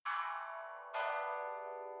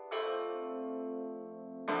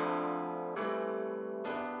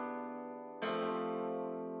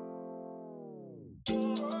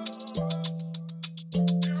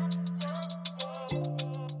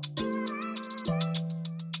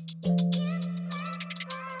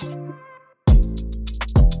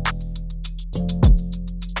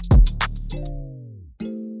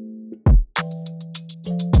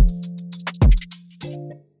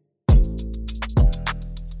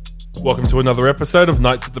Welcome to another episode of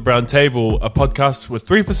Nights at the Brown Table, a podcast with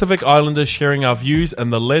three Pacific Islanders sharing our views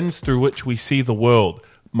and the lens through which we see the world.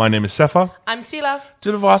 My name is Sefa. I'm Sila.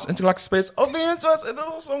 To the vast intellectual space of the interest and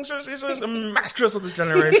the songstress, a mattress of this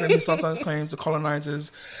generation who sometimes claims the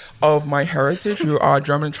colonizers of my heritage, who are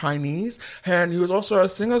German and Chinese. And he was also a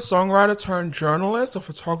singer-songwriter turned journalist, a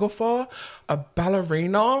photographer, a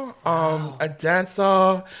ballerina, a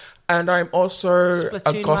dancer, and I'm also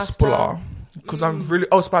Splatoon a gospeler. master. Because I'm really...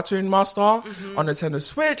 Oh, Splatoon Master on Nintendo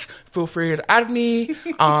Switch. Feel free to add me.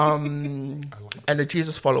 And a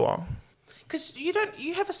Jesus follower. Because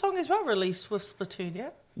you have a song as well released with Splatoon, yeah?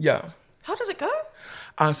 Yeah. How does it go?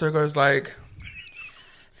 And so it goes like...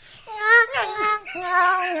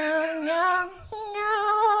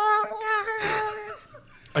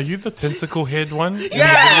 Are you the tentacle head one?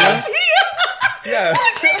 Yes! Yeah.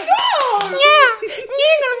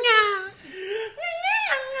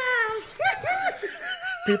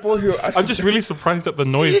 People who... I'm just really surprised at the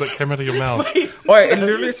noise that came out of your mouth. Wait, it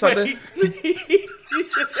literally started... You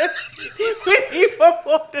should ask when he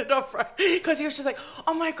performed it off, right? Because he was just like,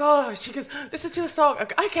 oh my gosh. He goes, listen to the song. I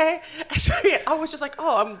go, okay. And so I was just like,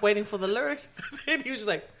 oh, I'm waiting for the lyrics. And he was just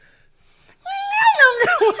like,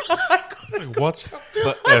 What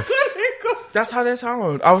the F? That's how they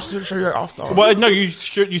sound. I was to show you after. Well, no, you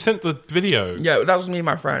sent the video. Yeah, that was me and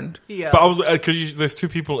my friend. Yeah. But I was because there's two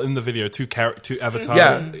people in the video, two avatars.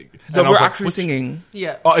 Yeah. And So I we're was like, actually which- singing.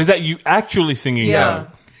 Yeah. Oh, is that you actually singing? Yeah.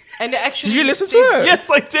 And actually, Did you listen to it? Yes,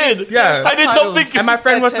 I did. Yeah. I did not Subtitles. think. And my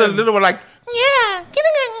friend was That's a him. little bit like...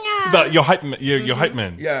 Your hype, your hype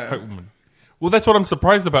man. Yeah. Hype woman. Well, that's what I'm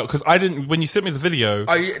surprised about because I didn't. When you sent me the video, Oh,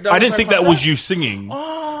 that I was didn't my think that was concept? you singing.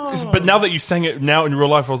 But now that you sang it now in real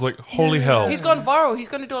life, I was like, holy hell! He's gone viral. He's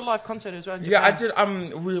going to do a live concert as well. in Yeah, I Japan.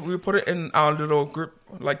 did. We put it in our little group,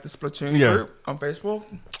 like the Splatoon Yeah. group on Facebook.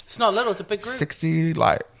 It's not little, it's a big group. 60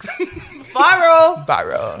 likes. Viral.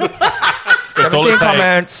 Viral. That's all 17 it takes.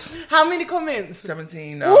 comments. How many comments?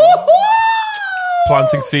 17. Woohoo!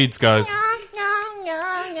 Planting seeds, guys.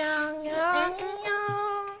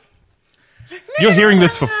 You're hearing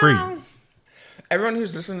this for free. Everyone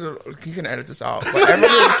who's listening to... You can edit this out. But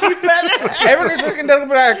everyone who's listening to it will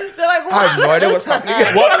be like... They're like, I have no idea what's happening.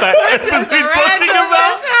 What the F is he talking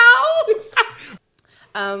about?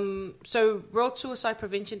 So World Suicide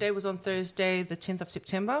Prevention Day was on Thursday, the 10th of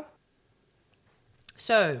September.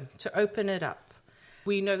 So, to open it up,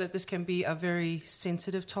 we know that this can be a very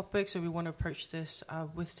sensitive topic, so we want to approach this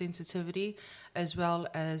with sensitivity, as well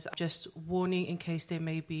as just warning in case it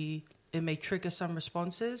may trigger some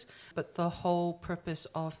responses. But the whole purpose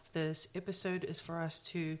of this episode is for us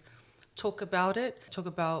to talk about it, talk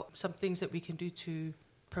about some things that we can do to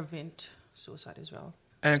prevent suicide as well.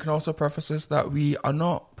 And can also preface this that we are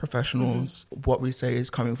not professionals. What we say is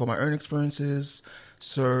coming from our own experiences.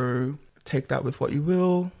 So take that with what you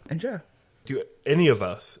will. And yeah. Do any of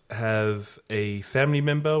us have a family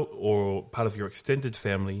member or part of your extended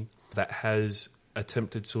family that has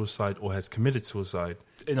attempted suicide or has committed suicide?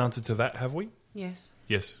 In answer to that, have we? Yes.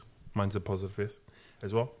 Yes. Mine's a positive yes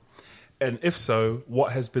as well. And if so,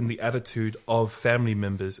 what has been the attitude of family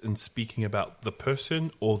members in speaking about the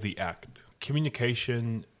person or the act?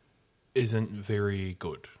 Communication isn't very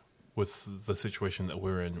good with the situation that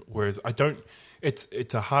we're in. Whereas I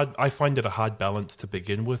find it a hard balance to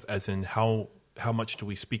begin with, as in how much do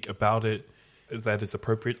we speak about it that is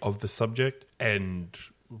appropriate of the subject, and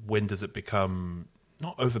when does it become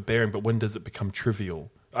not overbearing, but when does it become trivial?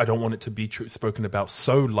 I don't want it to be spoken about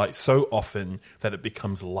so often that it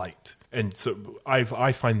becomes light. And so I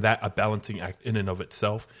find that a balancing act in and of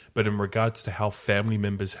itself. But in regards to how family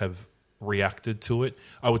members have reacted to it,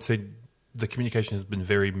 I would say the communication has been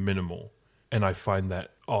very minimal. And I find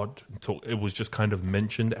that odd until it was just kind of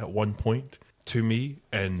mentioned at one point to me,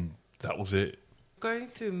 and that was it. Going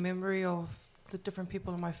through memory of the different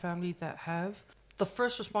people in my family that have, the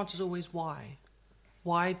first response is always why.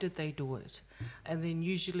 Why did they do it? And then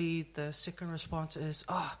usually the second response is,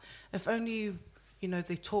 if only,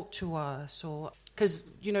 they talk to us. Or because,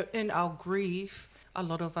 in our grief, a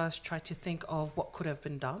lot of us try to think of what could have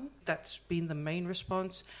been done. That's been the main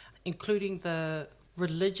response, including the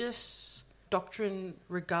religious doctrine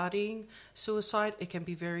regarding suicide. It can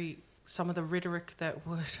be some of the rhetoric that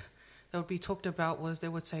would be talked about was they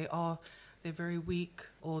would say, they're very weak,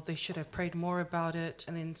 or they should have prayed more about it.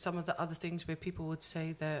 And then some of the other things where people would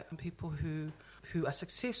say that people who are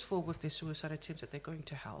successful with their suicide attempts, that they're going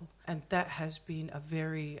to hell. And that has been a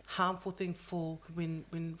very harmful thing for when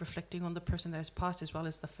reflecting on the person that has passed, as well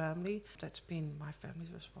as the family. That's been my family's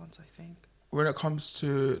response, I think. When it comes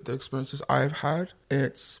to the experiences I've had,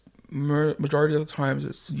 it's majority of the times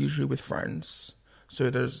it's usually with friends. So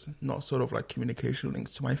there's not sort of like communication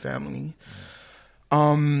links to my family.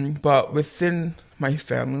 But within my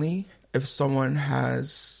family, if someone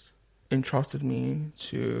has entrusted me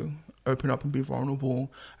to open up and be vulnerable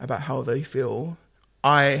about how they feel,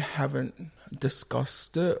 I haven't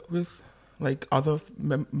discussed it with like other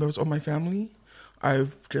members of my family.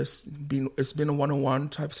 It's been a one-on-one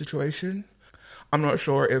type situation. I'm not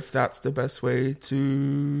sure if that's the best way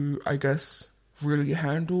to, I guess, really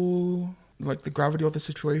handle like the gravity of the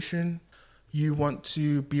situation. You want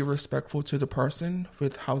to be respectful to the person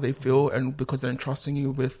with how they feel, and because they're entrusting you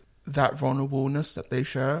with that vulnerableness that they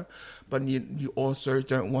share, but you also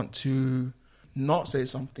don't want to not say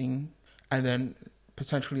something and then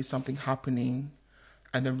potentially something happening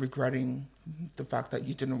and then regretting the fact that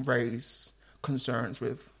you didn't raise concerns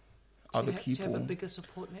with other people. Do you have a bigger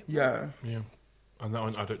support network? Yeah. Yeah. And that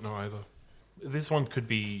one, I don't know either. This one could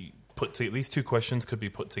be these two questions could be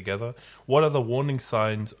put together. What are the warning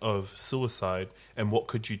signs of suicide, and what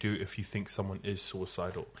could you do if you think someone is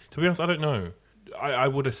suicidal? To be honest, I don't know. I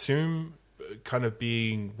would assume kind of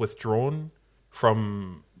being withdrawn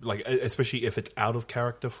from, like, especially if it's out of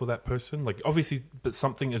character for that person. Like, obviously, but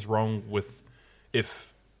something is wrong with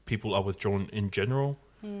if people are withdrawn in general.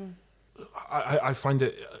 I find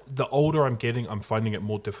it, the older I'm getting, I'm finding it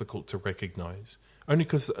more difficult to recognize. Only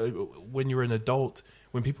because when you're an adult,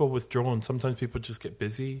 when people are withdrawn, sometimes people just get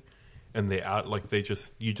busy and they're out, like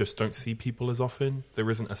you just don't see people as often.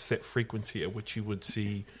 There isn't a set frequency at which you would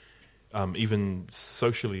see even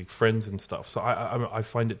socially, friends and stuff. So I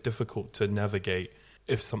find it difficult to navigate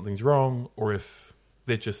if something's wrong or if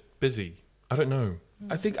they're just busy. I don't know.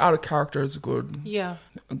 I think out of character is a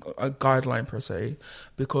guideline per se,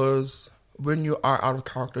 because when you are out of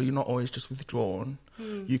character, you're not always just withdrawn.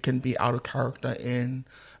 You can be out of character in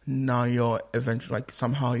now you're eventually, like,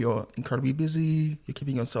 somehow you're incredibly busy, you're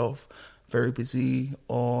keeping yourself very busy,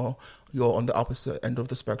 or you're on the opposite end of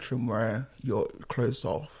the spectrum where you're closed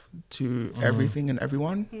off to everything and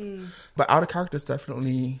everyone. But out of character is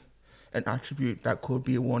definitely an attribute that could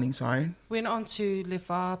be a warning sign. Went on to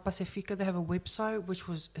Levar Pacifica. They have a website which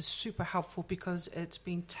is super helpful because it's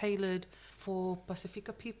been tailored for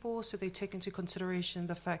Pacifica people. So they take into consideration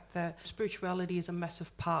the fact that spirituality is a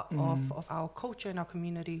massive part of our culture and our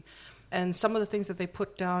community. And some of the things that they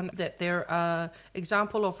put down, that there are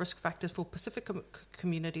example of risk factors for Pacific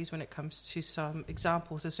communities when it comes to some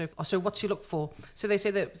examples. So what to look for. So they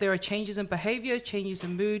say that there are changes in behavior, changes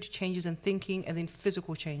in mood, changes in thinking, and then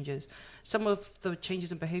physical changes. Some of the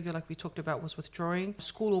changes in behavior, like we talked about, was withdrawing,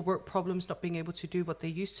 school or work problems, not being able to do what they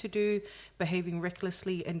used to do, behaving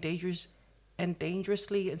recklessly and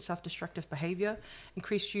dangerously in self-destructive behavior,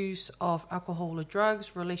 increased use of alcohol or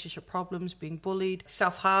drugs, relationship problems, being bullied,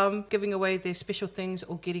 self-harm, giving away their special things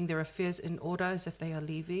or getting their affairs in order as if they are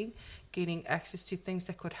leaving, getting access to things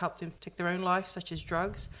that could help them take their own life, such as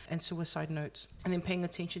drugs and suicide notes, and then paying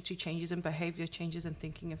attention to changes in behavior, changes in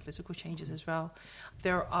thinking, and physical changes as well.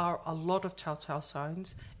 There are a lot of telltale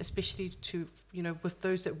signs, especially with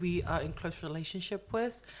those that we are in close relationship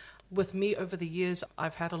with. With me, over the years,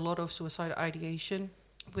 I've had a lot of suicide ideation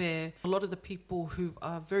where a lot of the people who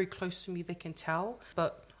are very close to me, they can tell,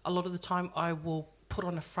 but a lot of the time I will put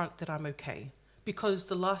on a front that I'm okay, because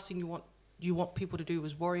the last thing you want people to do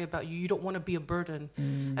is worry about you. You don't want to be a burden.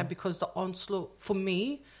 And because the onslaught, for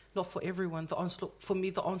me, not for everyone, the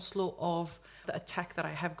onslaught of the attack that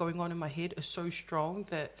I have going on in my head is so strong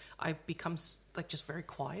that I become like just very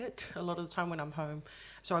quiet a lot of the time when I'm home.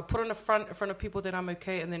 So I put on a front in front of people that I'm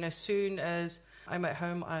okay, and then as soon as I'm at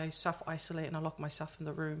home, I self-isolate and I lock myself in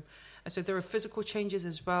the room. And so there are physical changes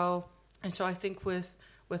as well. And so I think with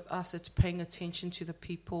us, it's paying attention to the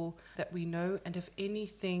people that we know, and if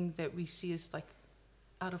anything that we see is like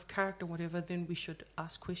out of character, whatever, then we should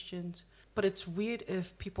ask questions. But it's weird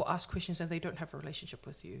if people ask questions and they don't have a relationship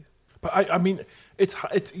with you. But I mean, it's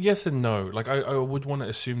yes and no. Like I would want to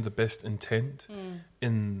assume the best intent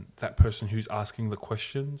in that person who's asking the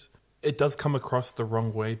questions. It does come across the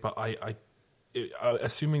wrong way, but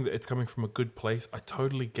assuming that it's coming from a good place, I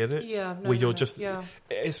totally get it. Yeah,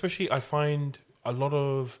 especially I find a lot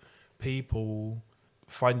of people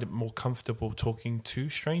find it more comfortable talking to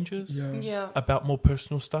strangers about more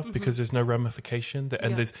personal stuff because there's no ramification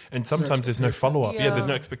and sometimes there's no follow-up. There's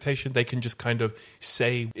no expectation. They can just kind of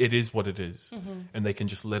say it is what it is and they can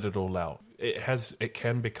just let it all out. It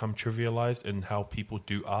can become trivialized in how people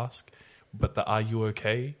do ask, but the are you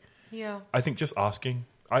okay? I think just asking,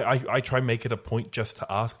 I try and make it a point just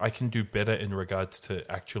to ask. I can do better in regards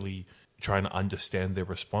to actually trying to understand their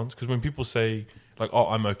response, because when people say like, oh,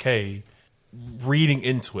 I'm okay, reading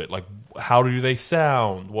into it, like how do they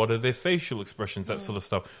sound, what are their facial expressions, that sort of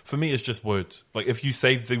stuff. For me, it's just words. Like if you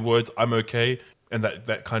say the words I'm okay, and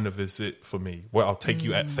that kind of is it for me, where I'll take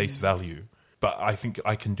you at face value, but I think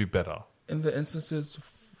I can do better. In the instances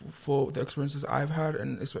for the experiences I've had,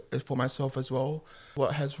 and it's for myself as well,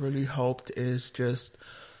 what has really helped is just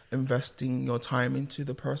investing your time into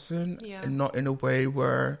the person, and not in a way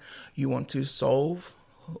where you want to solve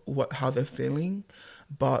how they're feeling,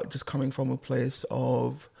 but just coming from a place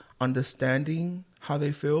of understanding how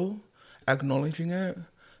they feel, acknowledging it,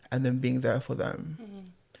 and then being there for them.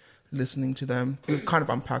 Listening to them. We've kind of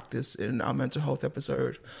unpacked this in our mental health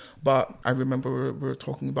episode, but I remember we were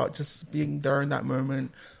talking about just being there in that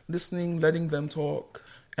moment, listening, letting them talk,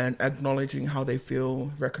 and acknowledging how they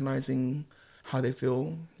feel, recognizing how they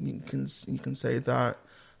feel. You can say that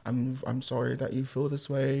I'm sorry that you feel this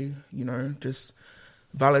way. You know, just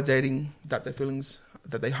validating that the feelings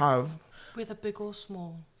that they have, whether big or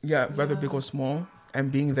small. Yeah, whether big or small,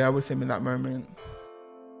 and being there with them in that moment.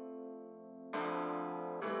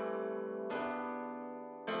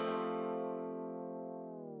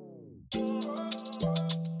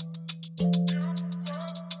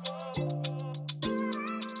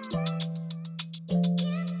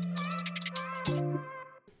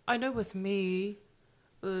 I know with me,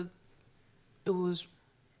 it was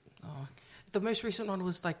the most recent one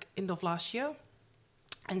was like end of last year,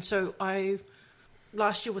 and so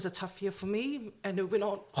last year was a tough year for me, and it went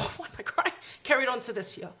on. Oh, why am I crying? Carried on to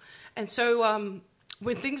this year, and so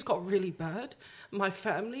when things got really bad, my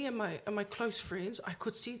family and my close friends, I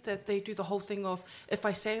could see that they do the whole thing of, if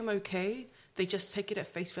I say I'm okay, they just take it at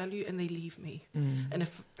face value and they leave me. And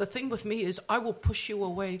if the thing with me is, I will push you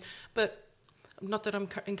away, but. Not that I'm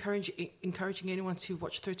encouraging anyone to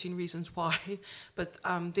watch 13 Reasons Why, but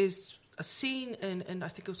there's a scene in I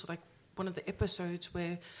think it was like one of the episodes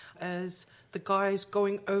where as the guy's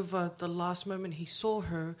going over the last moment he saw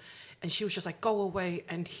her, and she was just like, go away,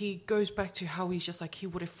 and he goes back to how he's just like, he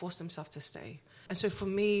would have forced himself to stay. And so for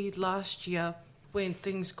me, last year, when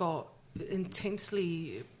things got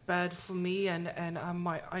intensely bad for me and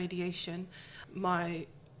my ideation, my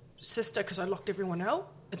sister, because I locked everyone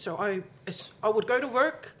out, and so I would go to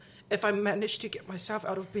work. If I managed to get myself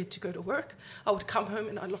out of bed to go to work, I would come home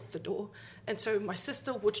and I locked the door. And so my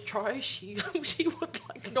sister would try. She would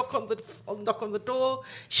like knock on the door.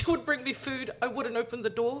 She would bring me food. I wouldn't open the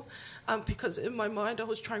door because in my mind I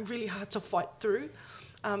was trying really hard to fight through.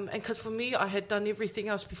 And because for me, I had done everything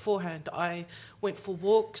else beforehand. I went for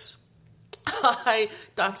walks. I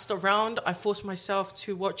danced around. I forced myself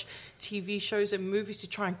to watch TV shows and movies to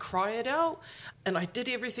try and cry it out. And I did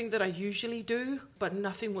everything that I usually do, but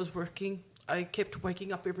nothing was working. I kept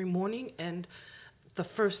waking up every morning, and the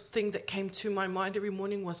first thing that came to my mind every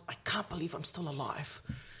morning was, I can't believe I'm still alive.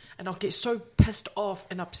 And I'll get so pissed off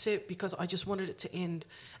and upset because I just wanted it to end.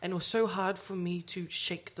 And it was so hard for me to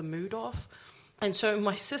shake the mood off. And so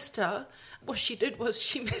my sister, what she did was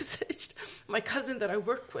she messaged my cousin that I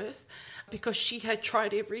work with, because she had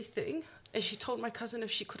tried everything, and she told my cousin if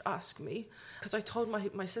she could ask me, because I told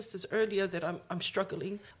my sisters earlier that I'm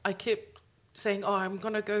struggling. I kept saying, I'm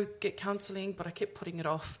going to go get counselling, but I kept putting it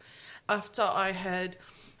off. After I had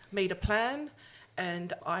made a plan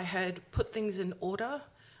and I had put things in order,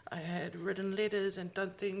 I had written letters and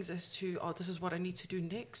done things as to, this is what I need to do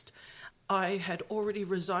next, I had already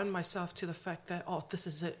resigned myself to the fact that, this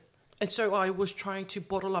is it. And so I was trying to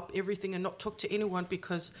bottle up everything and not talk to anyone,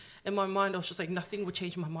 because in my mind I was just like, nothing would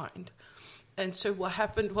change my mind. And so what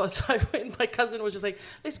happened was, my cousin was just like,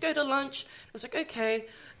 let's go to lunch. I was like, okay.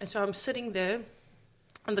 And so I'm sitting there,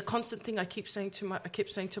 and the constant thing I kept saying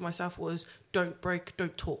to myself was, don't break,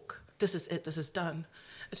 don't talk. This is it. This is done.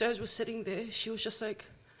 And so as we're sitting there, she was just like,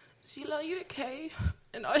 Sila, are you okay?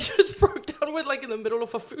 And I just broke down. We're like in the middle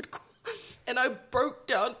of a food court. And I broke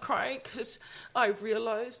down crying because I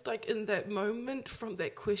realized, like, in that moment from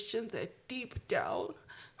that question, that deep down,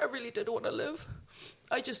 I really didn't want to live.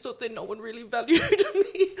 I just thought that no one really valued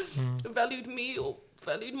me or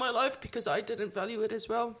valued my life, because I didn't value it as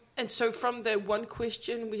well. And so from that one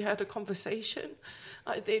question, we had a conversation.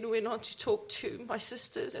 I then went on to talk to my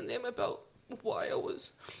sisters and them about why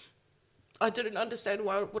I didn't understand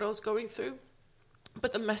what I was going through.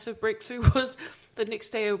 But the massive breakthrough was the next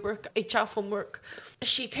day at work, HR from work.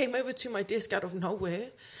 She came over to my desk out of nowhere,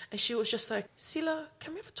 and she was just like, Sila,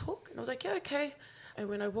 can we have a talk? And I was like, yeah, okay. And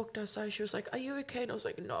when I walked outside, she was like, are you okay? And I was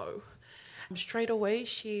like, no. Straight away,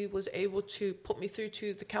 she was able to put me through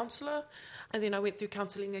to the counsellor. And then I went through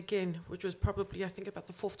counselling again, which was probably, I think, about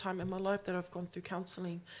the 4th time in my life that I've gone through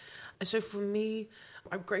counselling. And so for me,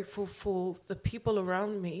 I'm grateful for the people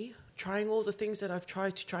around me trying all the things that I've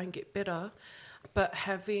tried to try and get better, but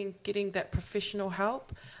getting that professional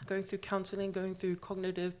help, going through counselling, going through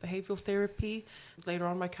cognitive behavioural therapy. Later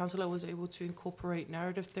on, my counsellor was able to incorporate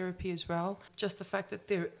narrative therapy as well. Just the fact that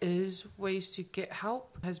there is ways to get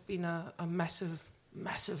help has been a massive,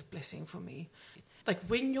 massive blessing for me. Like,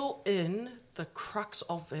 when you're in the crux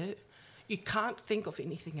of it, you can't think of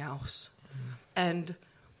anything else. And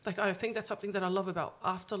like, I think that's something that I love about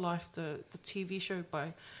Afterlife, the TV show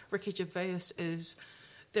by Ricky Gervais, is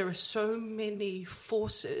there are so many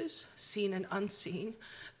forces, seen and unseen,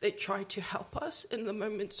 that try to help us in the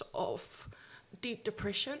moments of deep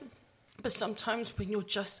depression. But sometimes when you're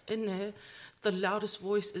just in there, the loudest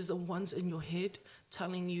voice is the ones in your head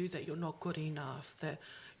telling you that you're not good enough, that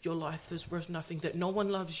your life is worth nothing, that no one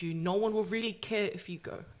loves you, no one will really care if you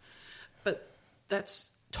go. But that's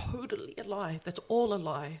totally a lie. That's all a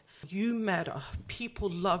lie. You matter. People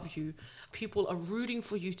love you. People are rooting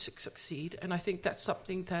for you to succeed. And I think that's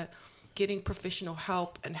something that getting professional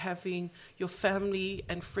help and having your family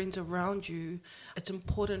and friends around you, it's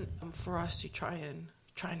important for us to try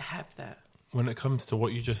and have that. When it comes to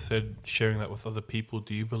what you just said, sharing that with other people,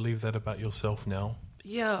 do you believe that about yourself now?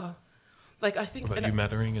 Yeah. Like, I think about you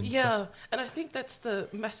mattering and stuff? And I think that's the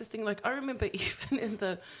massive thing. Like, I remember even in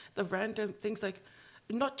the random things, like,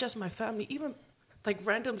 not just my family, even like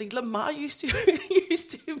randomly, Lamar used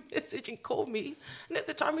to message and call me, and at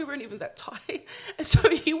the time we weren't even that tight, and so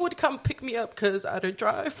he would come pick me up because I don't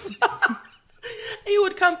drive. He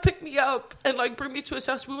would come pick me up and like bring me to his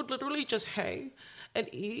house. We would literally just hang and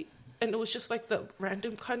eat, and it was just like the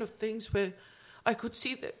random kind of things where I could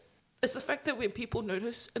see that. It's the fact that when people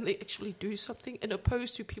notice and they actually do something, and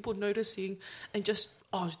opposed to people noticing and just,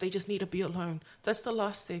 they just need to be alone. That's the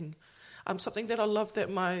last thing. Something that I love that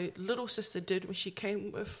my little sister did when she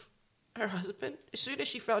came with her husband. As soon as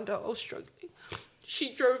she found out I was struggling,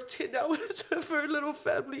 she drove 10 hours with her little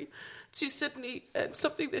family to Sydney. And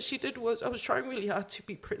something that she did was, I was trying really hard to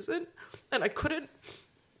be present, and I couldn't.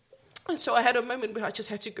 And so I had a moment where I just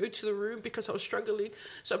had to go to the room because I was struggling.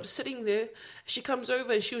 So I'm sitting there. She comes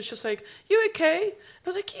over and she was just like, "You okay?" I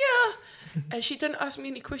was like, "Yeah." And she didn't ask me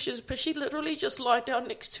any questions, but she literally just lied down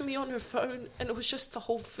next to me on her phone. And it was just the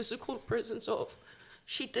whole physical presence of,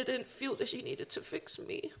 she didn't feel that she needed to fix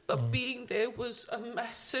me. But being there was a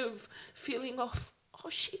massive feeling of,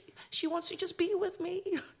 she wants to just be with me.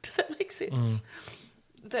 Does that make sense?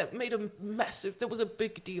 That made that was a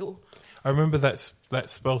big deal. I remember that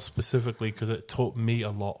spell specifically because it taught me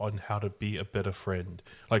a lot on how to be a better friend.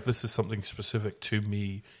 Like, this is something specific to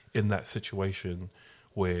me in that situation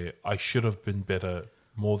where I should have been better,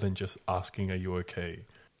 more than just asking, "Are you okay?"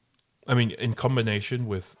 I mean, in combination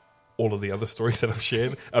with all of the other stories that I've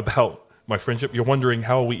shared about my friendship, you're wondering,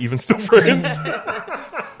 how are we even still friends?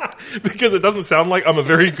 Because it doesn't sound like I'm a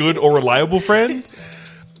very good or reliable friend.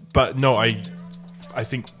 But no, I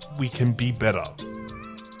think we can be better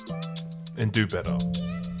and do better.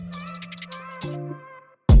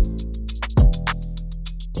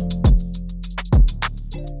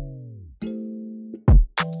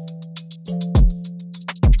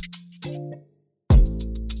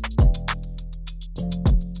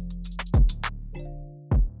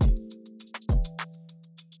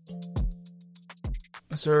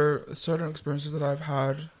 So certain experiences that I've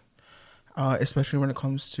had, especially when it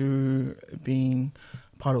comes to being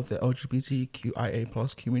part of the LGBTQIA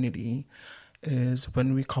plus community, is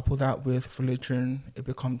when we couple that with religion, it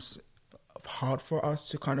becomes hard for us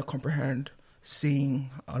to kind of comprehend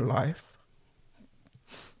seeing a life.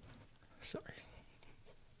 Sorry.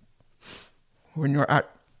 When you're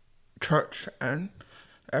at church and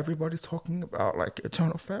everybody's talking about like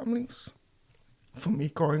eternal families. For me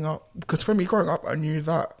growing up, I knew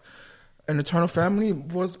that an eternal family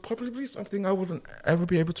was probably something I wouldn't ever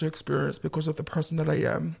be able to experience because of the person that I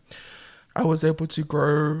am. I was able to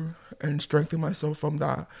grow and strengthen myself from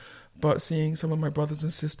that. But seeing some of my brothers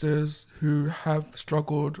and sisters who have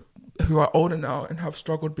struggled, who are older now and have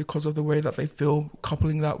struggled because of the way that they feel,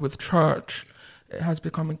 coupling that with church, it has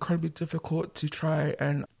become incredibly difficult to try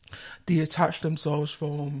and detach themselves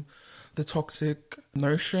from the toxic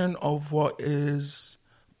notion of what is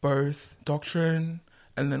both doctrine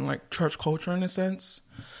and then like church culture in a sense.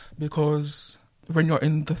 Because when you're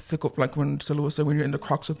in the thick of, like when Stella was saying, when you're in the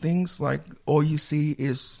crux of things, like all you see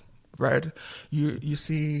is red. You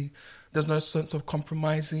see there's no sense of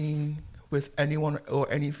compromising with anyone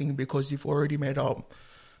or anything because you've already made up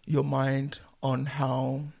your mind on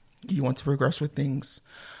how you want to progress with things.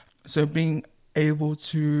 So being able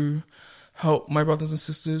to help my brothers and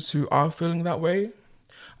sisters who are feeling that way,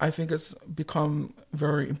 I think it's become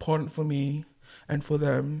very important for me and for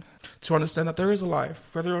them to understand that there is a life,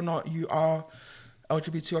 whether or not you are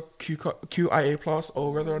LGBTQIA+,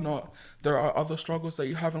 or whether or not there are other struggles that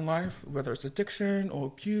you have in life, whether it's addiction or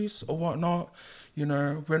abuse or whatnot. You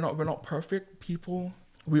know, we're not perfect people.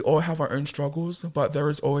 We all have our own struggles, but there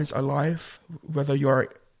is always a life, whether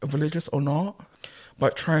you're religious or not.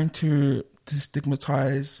 But trying to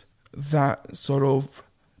destigmatize that sort of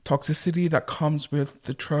toxicity that comes with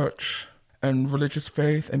the church and religious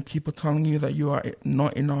faith, and people telling you that you are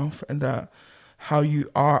not enough and that how you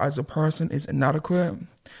are as a person is inadequate,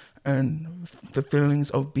 and the feelings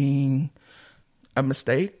of being a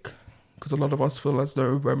mistake, because a lot of us feel as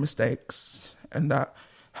though we're mistakes, and that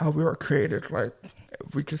how we were created, like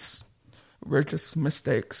we're just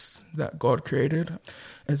mistakes that God created.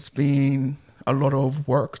 It's been a lot of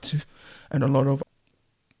work and a lot of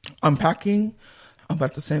unpacking, but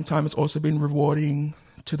at the same time it's also been rewarding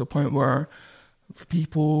to the point where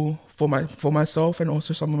people, for myself and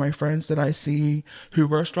also some of my friends that I see who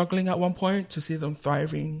were struggling at one point, to see them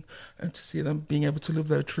thriving and to see them being able to live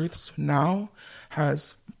their truths now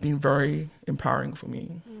has been very empowering for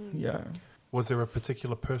me. Yeah. Was there a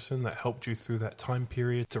particular person that helped you through that time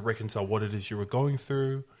period to reconcile what it is you were going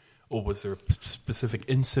through? Or was there a specific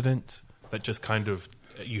incident that just kind of,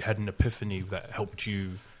 you had an epiphany that helped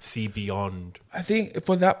you see beyond? I think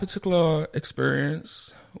for that particular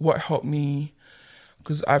experience, what helped me,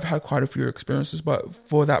 because I've had quite a few experiences, but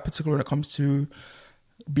for that particular, when it comes to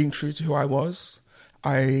being true to who I was,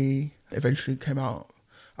 I eventually came out.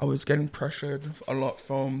 I was getting pressured a lot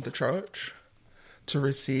from the church to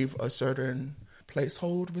receive a certain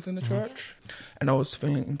placehold within the church, and I was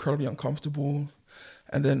feeling incredibly uncomfortable.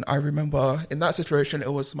 And then I remember in that situation,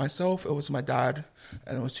 it was myself, it was my dad,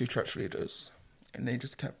 and it was 2 church leaders, and they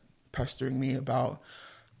just kept pestering me about,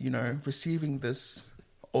 you know, receiving this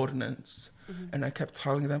ordinance. And I kept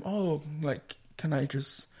telling them, oh, like, can I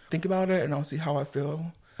just think about it and I'll see how I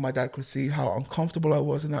feel? My dad could see how uncomfortable I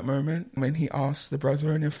was in that moment when he asked the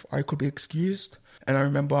brethren if I could be excused. And I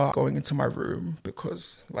remember going into my room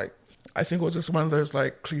because, like, I think it was just one of those,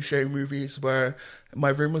 like, cliche movies where my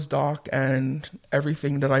room was dark and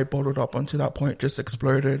everything that I bottled up until that point just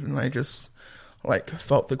exploded, and I just, like,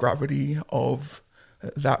 felt the gravity of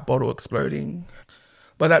that bottle exploding.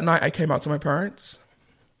 But that night I came out to my parents.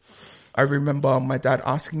 I remember my dad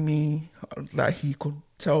asking me that he could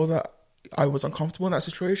tell that I was uncomfortable in that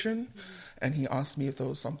situation. And he asked me if there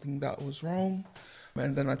was something that was wrong.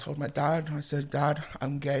 And then I told my dad, I said, Dad,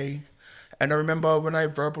 I'm gay. And I remember when I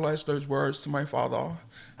verbalized those words to my father,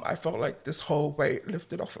 I felt like this whole weight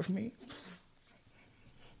lifted off of me.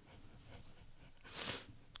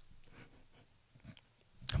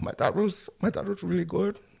 My dad was really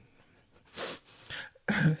good.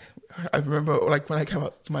 I remember, like, when I came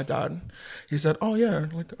out to my dad, he said, oh yeah,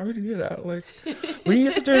 like, I already knew that. Like, when you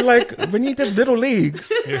used to do, like, when you did Little Leagues,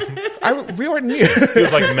 we already knew. He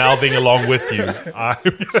was, like, mouthing along with you. Like,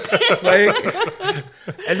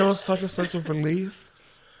 and there was such a sense of relief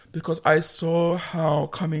because I saw how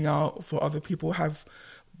coming out for other people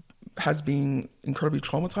has been incredibly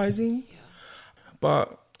traumatizing. Yeah.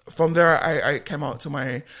 But from there, I came out to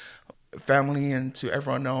my family and to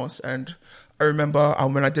everyone else, and I remember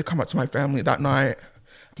when I did come out to my family that night,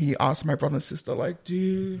 he asked my brother and sister, like,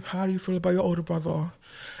 how do you feel about your older brother?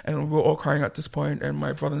 And we were all crying at this point, and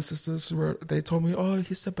my brother and sisters, they told me, oh,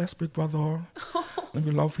 he's the best big brother, and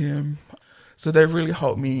we love him. So they really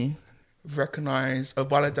helped me recognize,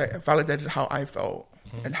 validated how I felt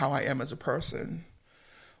and how I am as a person,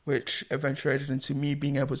 which eventuated into me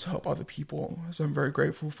being able to help other people. So I'm very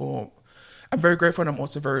grateful, and I'm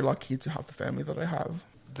also very lucky to have the family that I have.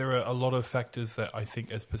 There are a lot of factors that I think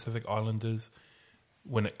as Pacific Islanders,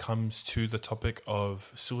 when it comes to the topic of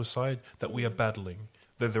suicide, that we are battling.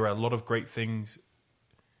 That there are a lot of great things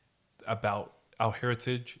about our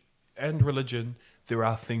heritage and religion. There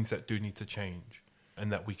are things that do need to change,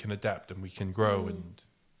 and that we can adapt and we can grow, and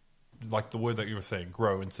like the word that you were saying,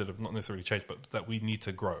 grow, instead of not necessarily change, but that we need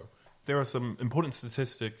to grow. There are some important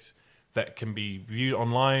statistics that can be viewed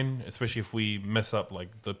online, especially if we mess up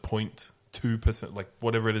like the 0.2%, like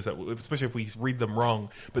whatever it is, that especially if we read them wrong.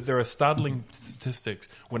 But there are startling statistics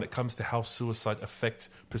when it comes to how suicide affects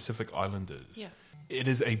Pacific Islanders. Yeah. It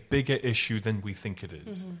is a bigger issue than we think it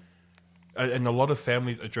is. And a lot of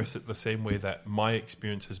families address it the same way that my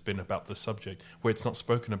experience has been about the subject, where it's not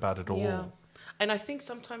spoken about at all. Yeah. And I think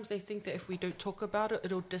sometimes they think that if we don't talk about it,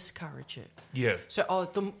 it'll discourage it. Yeah.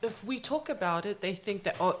 So if we talk about it, they think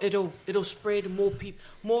that it'll spread,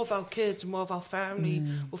 more of our kids, more of our family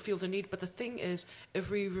will feel the need. But the thing is, if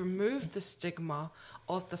we remove the stigma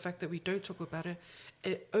of the fact that we don't talk about it,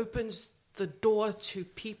 it opens the door to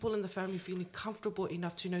people in the family feeling comfortable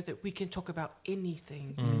enough to know that we can talk about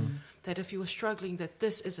anything. That if you are struggling, that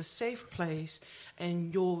this is a safe place,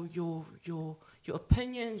 and your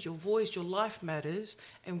opinions, your voice, your life matters,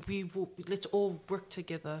 and let's all work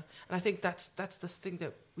together. And I think that's the thing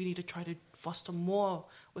that we need to try to foster more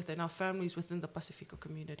within our families, within the Pacifico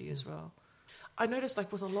community as well. I noticed,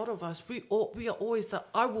 like with a lot of us, we are always the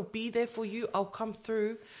I will be there for you, I'll come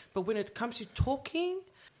through. But when it comes to talking,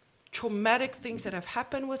 traumatic things that have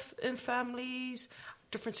happened in families,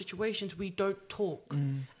 different situations, we don't talk,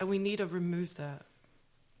 and we need to remove that.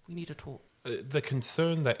 We need to talk. The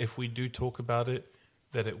concern that if we do talk about it,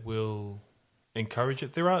 that it will encourage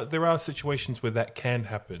it. There are situations where that can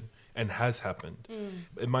happen and has happened.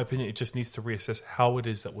 In my opinion, it just needs to reassess how it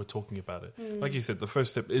is that we're talking about it. Like you said, the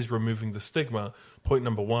first step is removing the stigma, point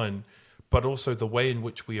number one, but also the way in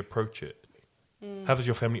which we approach it. How does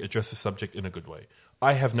your family address the subject in a good way?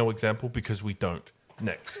 I have no example because we don't.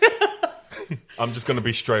 Next. I'm just going to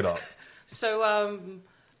be straight up. So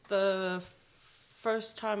the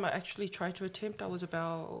first time I actually tried to attempt, I was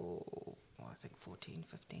about, I think 14,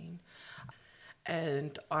 15.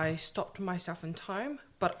 And I stopped myself in time,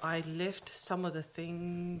 but I left some of the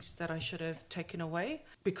things that I should have taken away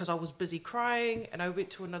because I was busy crying, and I went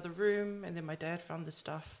to another room, and then my dad found the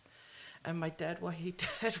stuff. And my dad, what he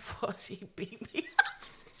did was he beat me.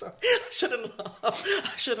 Sorry, I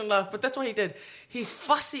shouldn't laugh, but that's what he did. He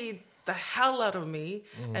fussied the hell out of me,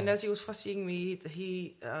 and as he was fussying me,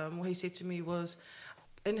 what he said to me was,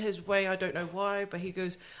 in his way, I don't know why, but he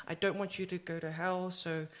goes, I don't want you to go to hell,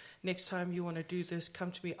 so next time you want to do this,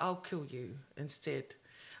 come to me, I'll kill you instead.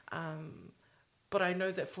 But I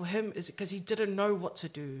know that for him, is because he didn't know what to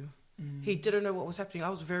do. He didn't know what was happening. I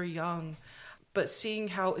was very young. But seeing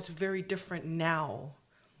how it's very different now,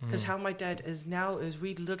 because how my dad is now is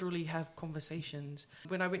we literally have conversations.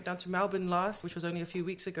 When I went down to Melbourne last, which was only a few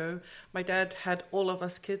weeks ago, my dad had all of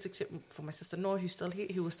us kids except for my sister Noor, who's still here.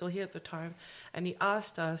 He was still here at the time, and he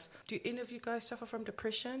asked us, "Do any of you guys suffer from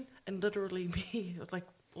depression?" And literally me, it was like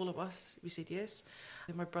all of us. We said yes.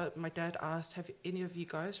 And my dad asked, "Have any of you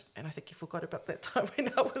guys?" And I think he forgot about that time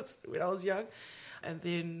when I was young. And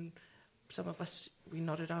then some of us, we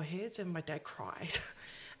nodded our heads, and my dad cried.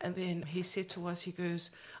 And then he said to us, he goes,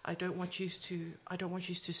 I don't want you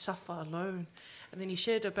to suffer alone. And then he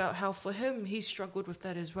shared about how for him, he struggled with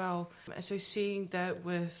that as well. And so seeing that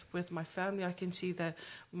with my family, I can see that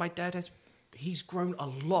my dad he's grown a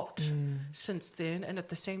lot since then. And at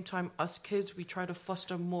the same time, us kids, we try to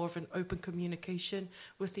foster more of an open communication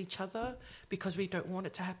with each other because we don't want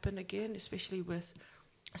it to happen again, especially with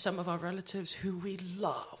some of our relatives who we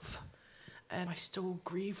love and I still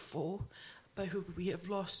grieve for, but who we have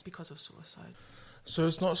lost because of suicide. So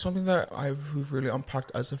it's not something that we've really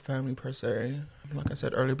unpacked as a family per se. Like I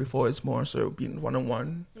said earlier before, it's more so being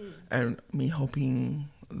one-on-one and me helping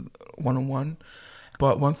one-on-one.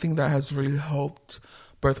 But one thing that has really helped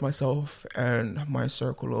both myself and my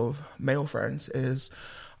circle of male friends is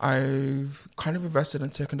I've kind of invested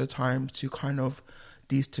and taken the time to kind of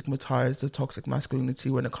destigmatize the toxic masculinity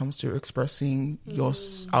when it comes to expressing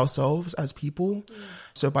ourselves as people.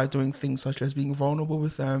 So by doing things such as being vulnerable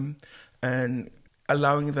with them and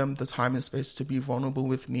allowing them the time and space to be vulnerable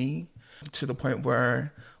with me, to the point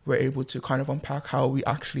where we're able to kind of unpack how we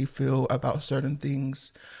actually feel about certain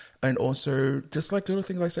things. And also just like little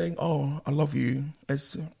things like saying, oh, I love you.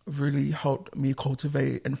 It's really helped me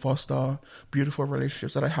cultivate and foster beautiful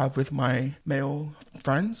relationships that I have with my male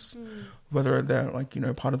friends, whether they're like,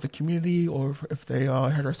 part of the community or if they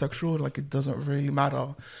are heterosexual, like it doesn't really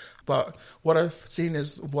matter. But what I've seen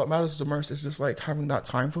is what matters the most is just like having that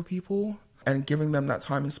time for people and giving them that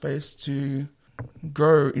time and space to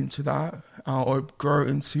grow into that or grow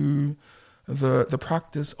into the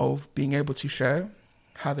practice of being able to share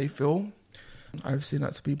how they feel. I've seen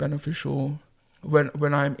that to be beneficial.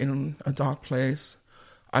 When I'm in a dark place,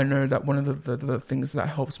 I know that one of the things that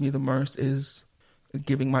helps me the most is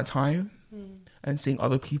giving my time and seeing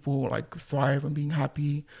other people like thrive and being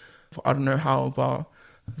happy. I don't know how, but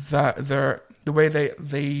that the way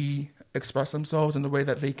they express themselves and the way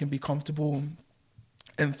that they can be comfortable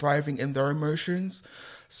and thriving in their emotions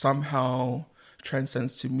somehow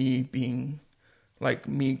transcends to me being like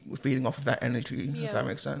me feeding off of that energy, if that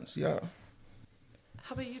makes sense. Yeah.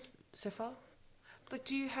 How about you, Sefa? Like,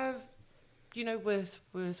 do you have, with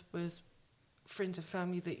friends and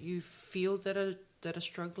family that you feel that are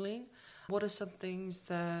struggling? What are some things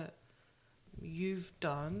that you've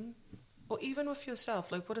done, or even with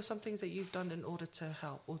yourself? Like, what are some things that you've done in order to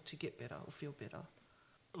help or to get better or feel better?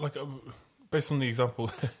 Like, based on the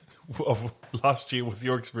example of last year with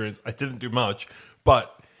your experience, I didn't do much,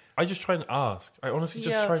 but I just try and ask. I honestly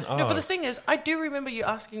just try and ask. No, but the thing is, I do remember you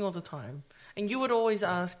asking all the time. And you would always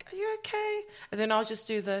ask, are you okay? And then I'll just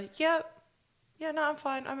do the, yeah, no, I'm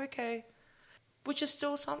fine, I'm okay. Which is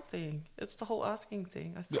still something. It's the whole asking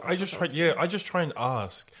thing. I just try and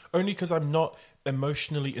ask. Only because I'm not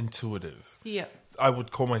emotionally intuitive. Yeah. I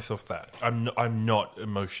would call myself that. I'm not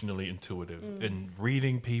emotionally intuitive in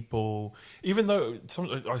reading people. Even though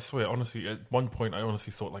I swear, honestly, at one point I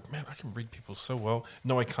honestly thought like, man, I can read people so well.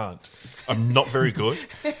 No, I can't. I'm not very good.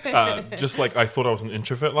 Just like I thought I was an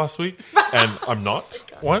introvert last week, and I'm not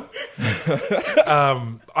one.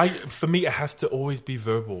 For me, it has to always be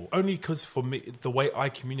verbal. Only because for me, the way I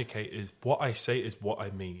communicate is what I say is what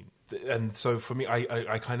I mean. And so for me,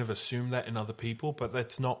 I kind of assume that in other people, but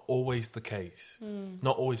that's not always the case.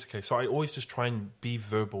 Not always the case. So I always just try and be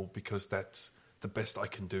verbal because that's the best I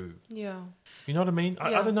can do. Yeah. You know what I mean?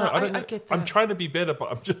 I Yeah, don't know. no, I don't know. I get that. I'm trying to be better,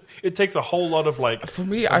 but it takes a whole lot of like For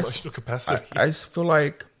me, emotional capacity. I feel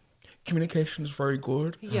like communication is very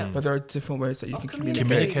good, Yeah. but there are different ways that you can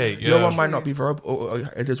Communicate, Your yeah. one might not be verbal, or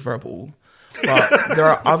it is verbal. But there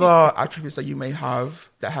are other attributes that you may have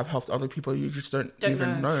that have helped other people you just don't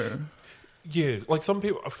even know. Yeah, like some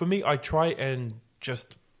people, for me, I try and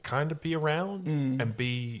just kind of be around and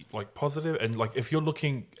be like positive. And like if you're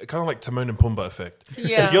looking, kind of like Timon and Pumbaa effect.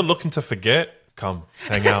 Yeah. If you're looking to forget, come,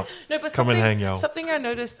 hang out. No, but come and hang out. Something I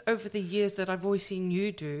noticed over the years that I've always seen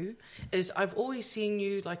you do is I've always seen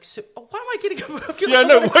you like. Why am I getting emotional? Yeah,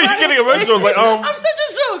 no, why are you getting emotional? I was like, I'm such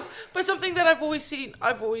a sook. But something that I've always seen,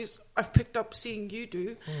 I've picked up seeing you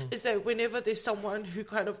do is that whenever there's someone who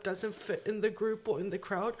kind of doesn't fit in the group or in the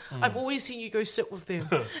crowd, I've always seen you go sit with them,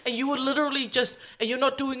 and you would literally and you're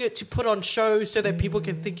not doing it to put on shows so that people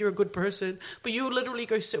can think you're a good person, but you would literally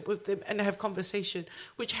go sit with them and have conversation,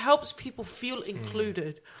 which helps people feel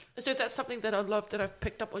included. And so that's something that I love that I've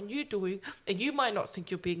picked up on you doing, and you might not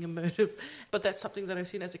think you're being emotive, but that's something that I've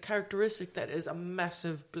seen as a characteristic that is a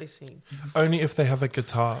massive blessing. Only if they have a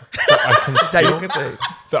guitar that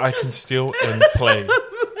I can steal and play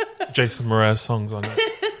Jason Mraz songs on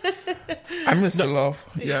it. I miss the love.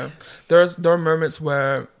 Yeah, there are moments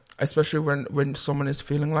where, especially when someone is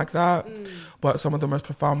feeling like that, but some of the most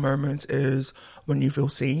profound moments is when you feel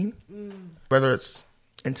seen, whether it's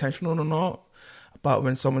intentional or not. But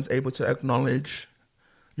when someone's able to acknowledge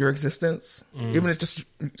your existence, even if just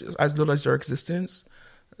as little as your existence,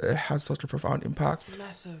 it has such a profound impact.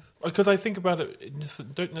 Massive. Because I think about it,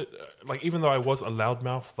 like even though I was a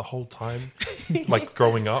loudmouth the whole time, like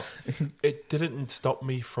growing up, it didn't stop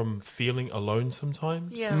me from feeling alone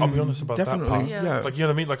sometimes. Yeah. I'll be honest about that part. Definitely, yeah. Like, you know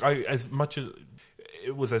what I mean? Like as much as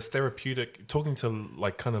it was as therapeutic, talking to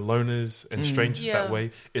like kind of loners and strangers that way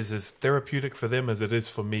is as therapeutic for them as it is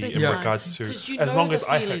for me in regards to, as long as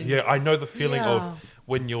I know the feeling of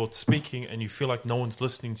when you're speaking and you feel like no one's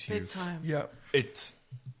listening to you. Big time. Yeah. It's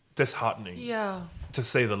disheartening. Yeah. To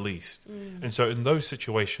say the least. And so in those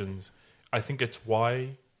situations, I think it's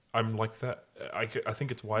why I'm like that. I think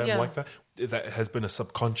it's why I'm like that. That has been a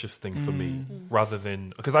subconscious thing for me rather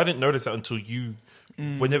than... Because I didn't notice that until you...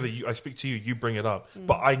 Whenever I speak to you, you bring it up.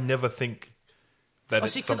 But I never think that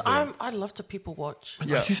it's because something... I love to people watch.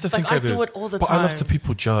 Yeah. I used to Like, think I it do is, it all the but I love time. to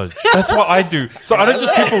people judge. That's what I do. So I don't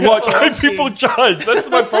just people watch, I people judge. That's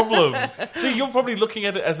my problem. See, you're probably looking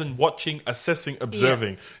at it as in watching, assessing,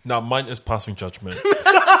 observing. Now, mine is passing judgment.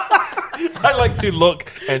 I like to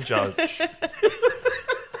look and judge.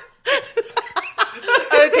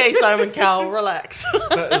 Okay, Simon Cowell, relax.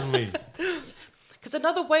 That is me. Because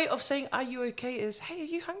another way of saying "Are you okay?" is "Hey, are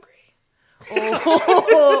you hungry?"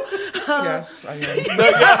 Yes, I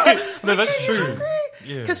am. No, that's true.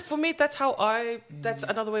 Yeah. Because for me, that's that's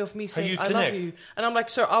another way of me saying you I love connect. you. And I'm like,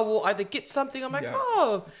 so I will either get something, I'm like, Yeah.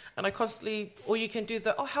 oh. And I constantly, or you can do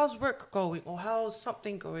the, oh, how's work going? Or how's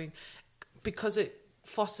something going? Because it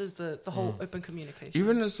fosters the whole open communication.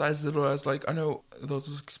 Even as little as, like, I know there was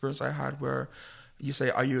this experience I had where you say,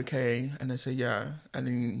 are you okay? And they say, yeah. And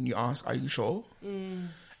then you ask, are you sure? And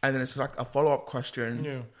then it's like a follow-up question.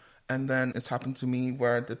 Yeah. And then it's happened to me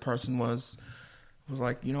where the person was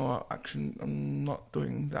like, you know what, actually, I'm not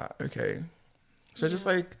doing that okay. So just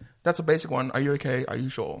like, that's a basic one. Are you okay? Are you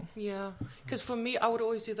sure? Yeah. Because for me, I would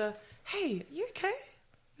always do the, hey, are you okay?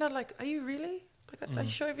 Not like, are you really? Like, are you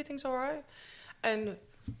sure everything's all right? And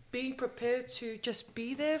being prepared to just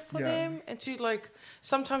be there for them and to, like,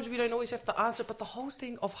 sometimes we don't always have the answer, but the whole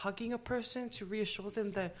thing of hugging a person to reassure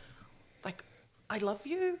them that, like, I love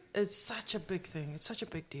you is such a big thing. It's such a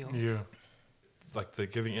big deal. Yeah. Like the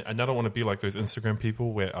giving, and I don't want to be like those Instagram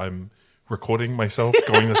people where I'm recording myself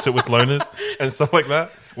going to sit with loners and stuff like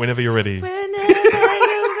that. Whenever you're ready. Whenever you're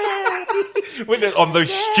ready. On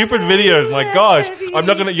those stupid videos, my gosh,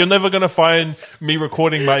 you're never gonna find me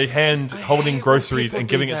recording my hand holding groceries and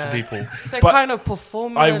giving it to people. They're But kind of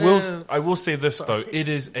performative. I will say this though, it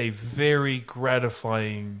is a very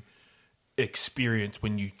gratifying experience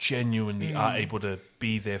when you genuinely are able to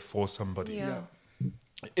be there for somebody. Yeah.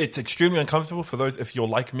 It's extremely uncomfortable for those, if you're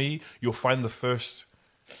like me, you'll find the first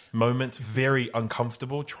moment very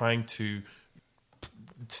uncomfortable trying to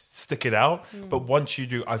stick it out. But once you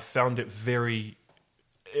do, I've found it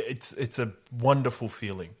it's a wonderful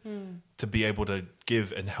feeling to be able to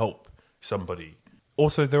give and help somebody.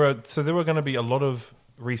 Also, there are going to be a lot of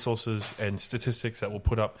resources and statistics that we'll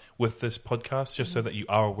put up with this podcast just so that you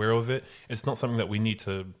are aware of it. It's not something that we need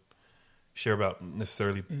to share about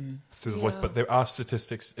necessarily through the voice, but there are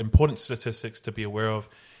important statistics to be aware of.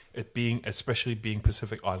 Especially being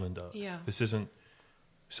Pacific Islander. Yeah. This isn't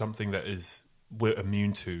something that we're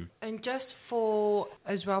immune to. And just for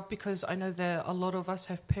as well, because I know that a lot of us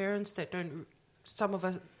have parents that some of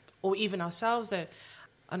us, or even ourselves, that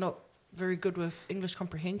are not very good with English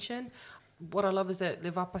comprehension. What I love is that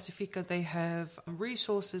Leva Pacifica, they have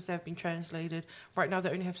resources that have been translated. Right now they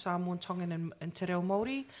only have Samoan, Tongan and Te Reo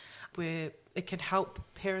Māori, where it can help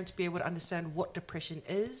parents be able to understand what depression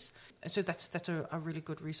is. And so that's a really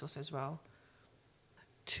good resource as well.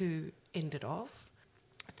 To end it off,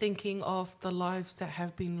 thinking of the lives that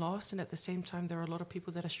have been lost, and at the same time there are a lot of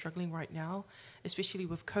people that are struggling right now, especially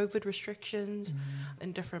with COVID restrictions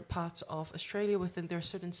in different parts of Australia. There are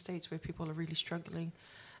certain states where people are really struggling.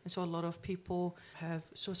 And so a lot of people have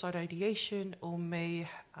suicide ideation, or may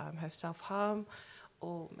have self-harm,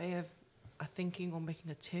 or may have are thinking or making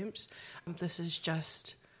attempts. This is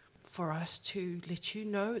just for us to let you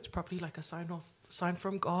know. It's probably like a sign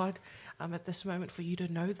from God at this moment for you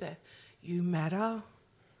to know that you matter.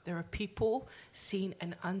 There are people, seen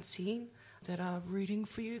and unseen, that are rooting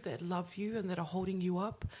for you, that love you, and that are holding you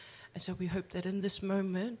up. And so we hope that in this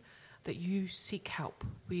moment that you seek help.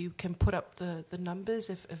 We can put up the numbers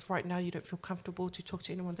if right now you don't feel comfortable to talk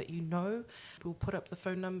to anyone that you know. We'll put up the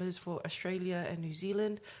phone numbers for Australia and New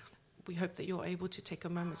Zealand. We hope that you're able to take a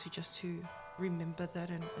moment to remember that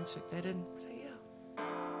and soak that in. So, yeah.